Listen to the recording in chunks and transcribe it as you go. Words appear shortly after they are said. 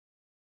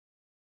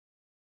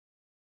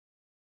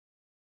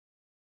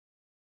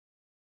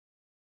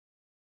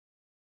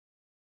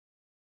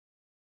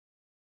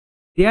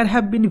There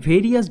have been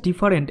various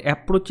different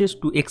approaches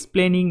to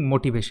explaining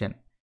motivation.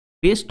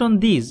 Based on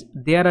these,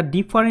 there are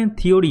different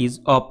theories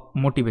of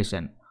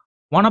motivation.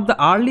 One of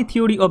the early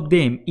theory of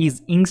them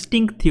is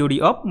instinct theory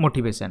of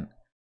motivation,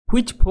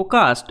 which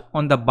focused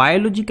on the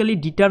biologically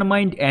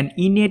determined and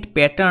innate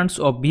patterns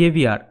of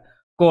behavior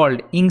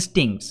called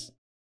instincts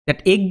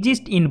that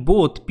exist in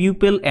both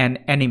people and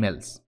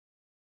animals.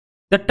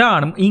 The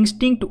term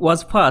instinct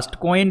was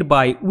first coined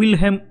by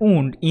Wilhelm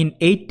Wundt in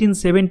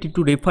 1870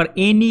 to refer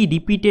any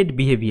repeated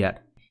behavior.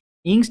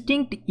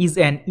 Instinct is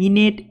an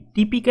innate,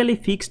 typically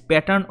fixed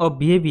pattern of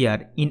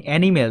behavior in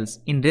animals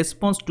in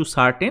response to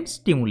certain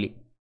stimuli.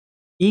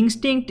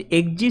 Instinct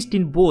exists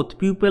in both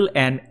people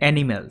and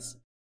animals.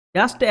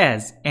 Just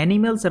as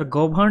animals are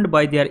governed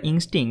by their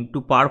instinct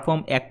to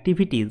perform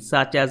activities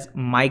such as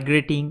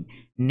migrating,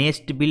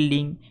 nest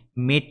building,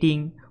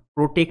 mating,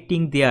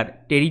 protecting their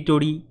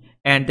territory,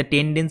 and the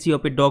tendency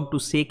of a dog to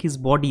shake his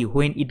body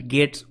when it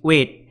gets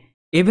wet,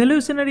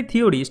 evolutionary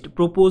theorists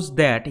propose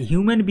that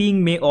human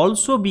beings may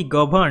also be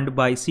governed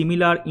by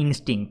similar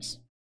instincts.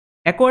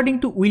 According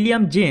to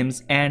William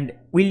James and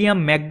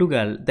William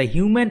McDougall, the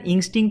human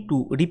instinct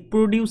to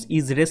reproduce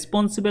is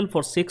responsible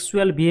for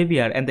sexual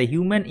behavior, and the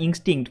human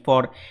instinct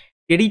for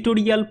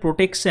territorial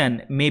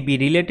protection may be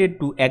related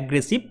to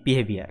aggressive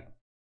behavior.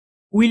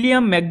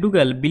 William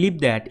McDougall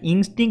believed that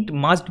instinct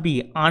must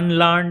be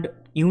unlearned,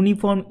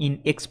 uniform in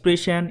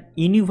expression,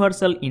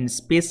 universal in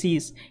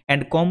species,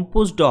 and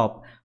composed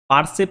of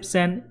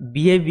perception,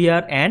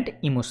 behavior, and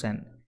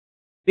emotion.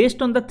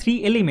 Based on the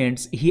three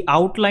elements, he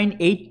outlined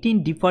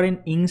 18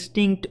 different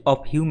instincts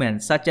of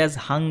humans such as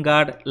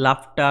hunger,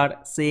 laughter,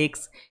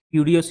 sex,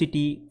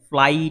 curiosity,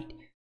 flight,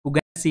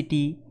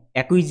 pugnacity,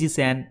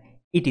 acquisition,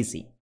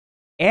 etc.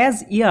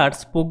 As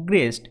years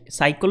progressed,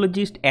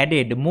 psychologists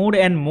added more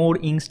and more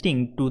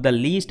instinct to the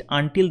list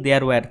until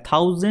there were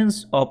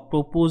thousands of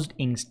proposed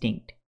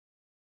instincts.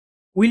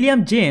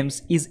 William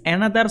James is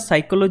another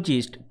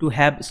psychologist to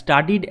have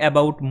studied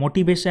about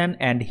motivation,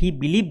 and he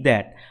believed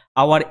that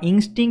our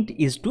instinct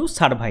is to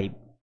survive.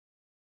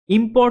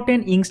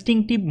 Important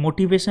instinctive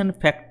motivation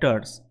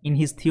factors in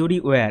his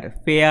theory were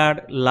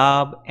fear,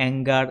 love,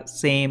 anger,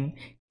 shame,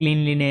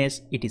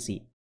 cleanliness, etc.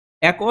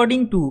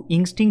 According to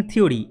instinct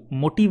theory,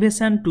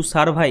 motivation to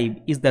survive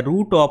is the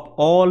root of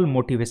all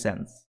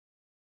motivations.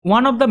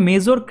 One of the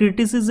major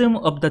criticisms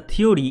of the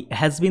theory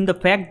has been the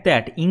fact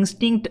that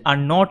instincts are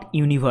not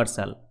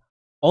universal.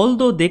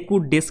 Although they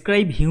could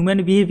describe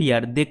human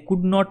behavior, they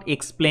could not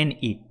explain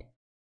it.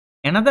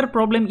 Another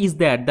problem is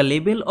that the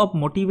level of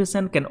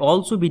motivation can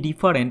also be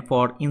different.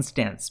 For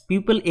instance,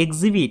 people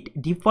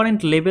exhibit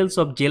different levels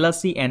of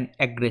jealousy and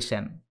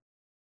aggression.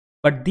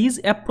 But these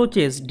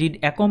approaches did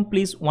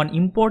accomplish one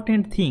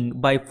important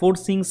thing by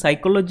forcing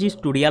psychologists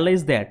to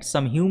realize that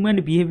some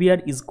human behavior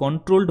is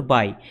controlled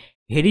by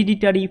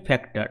hereditary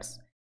factors.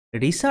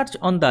 Research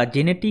on the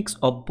genetics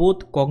of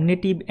both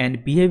cognitive and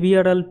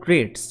behavioral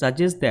traits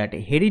suggests that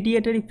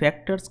hereditary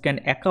factors can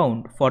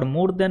account for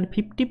more than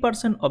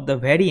 50% of the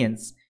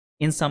variance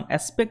in some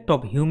aspect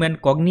of human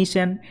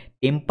cognition,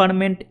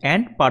 temperament,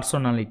 and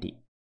personality.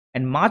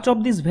 And much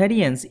of this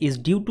variance is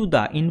due to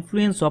the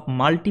influence of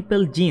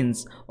multiple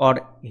genes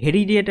or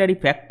hereditary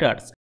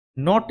factors,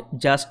 not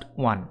just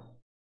one.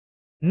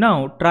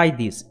 Now try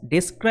this.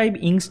 Describe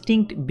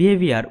instinct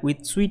behavior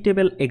with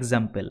suitable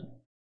example.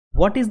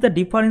 What is the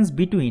difference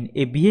between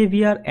a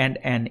behavior and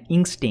an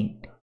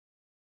instinct?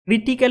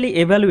 Critically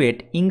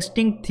evaluate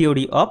instinct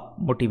theory of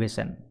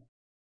motivation.